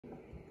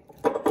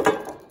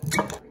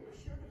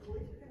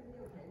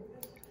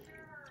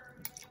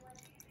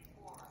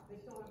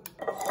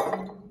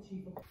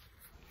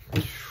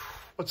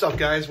What's up,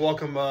 guys?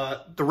 Welcome.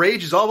 The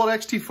rage is all about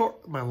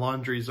X-T4. My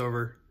laundry's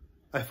over.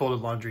 I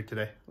folded laundry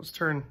today. Let's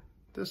turn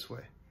this way.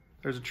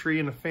 There's a tree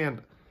and a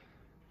fan.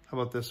 How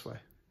about this way?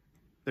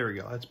 There we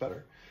go. That's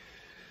better.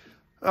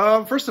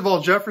 First of all,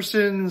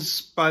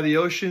 Jefferson's by the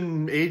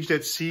ocean, aged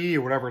at sea,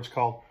 or whatever it's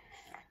called.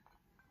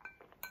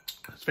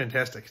 It's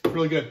fantastic. It's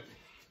really good.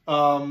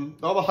 All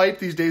the hype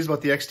these days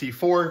about the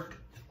X-T4.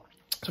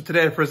 So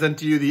today I present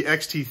to you the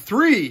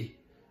X-T3.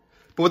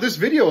 But what this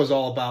video is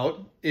all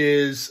about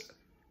is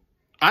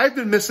I've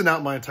been missing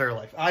out my entire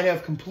life. I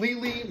have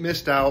completely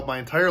missed out my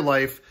entire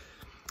life.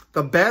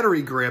 The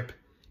battery grip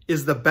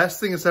is the best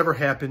thing that's ever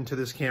happened to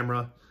this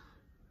camera.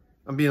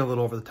 I'm being a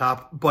little over the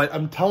top, but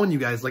I'm telling you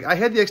guys, like, I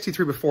had the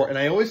X-T3 before and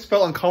I always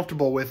felt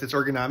uncomfortable with its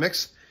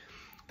ergonomics.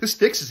 This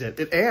fixes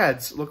it. It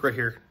adds, look right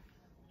here.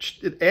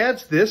 It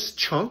adds this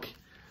chunk,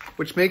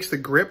 which makes the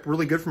grip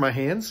really good for my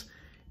hands.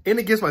 And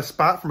it gives my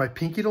spot for my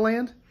pinky to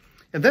land.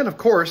 And then, of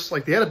course,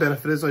 like, the added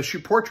benefit is I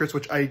shoot portraits,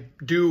 which I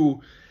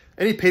do.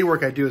 Any paid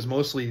work I do is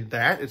mostly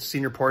that. It's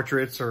senior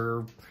portraits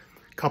or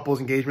couples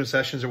engagement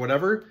sessions or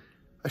whatever.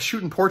 I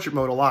shoot in portrait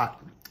mode a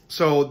lot.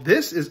 So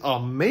this is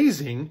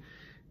amazing.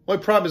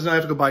 Only problem is now I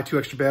have to go buy 2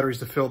 extra batteries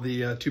to fill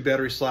the 2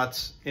 battery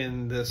slots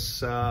in this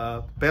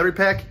battery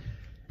pack.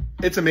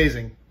 It's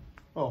amazing.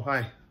 Oh,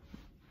 hi.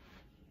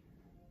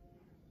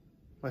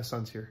 My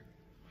son's here.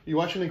 You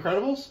watching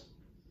Incredibles?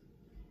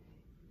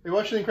 Are you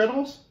watching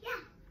Incredibles? Yeah.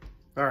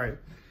 All right.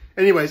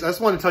 Anyways, I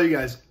just wanted to tell you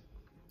guys,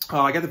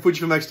 I got the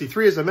FujiFilm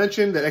X-T3, as I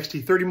mentioned, that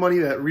X-T30 money,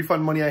 that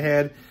refund money I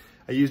had.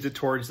 I used it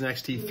towards an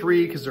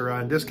X-T3 because they're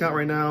on discount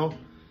right now.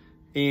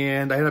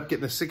 And I ended up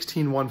getting the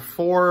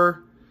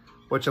 16-1.4,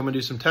 which I'm going to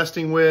do some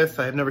testing with.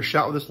 I have never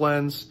shot with this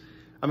lens.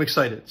 I'm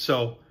excited.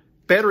 So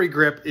battery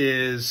grip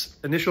is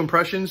initial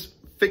impressions,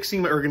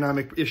 fixing my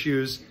ergonomic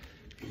issues,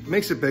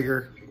 makes it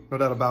bigger, no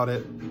doubt about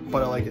it,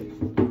 but I like it.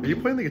 Are you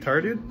playing the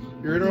guitar, dude?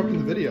 You're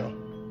interrupting the video.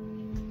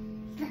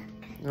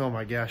 Oh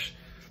my gosh.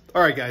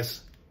 All right,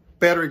 guys.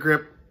 Battery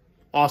grip.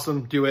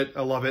 Awesome. Do it.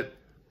 I love it. Let me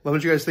know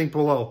what you guys think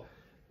below.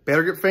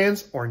 Battery grip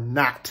fans or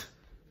not?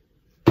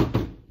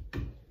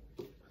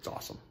 It's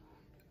awesome.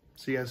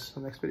 See you guys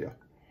in the next video.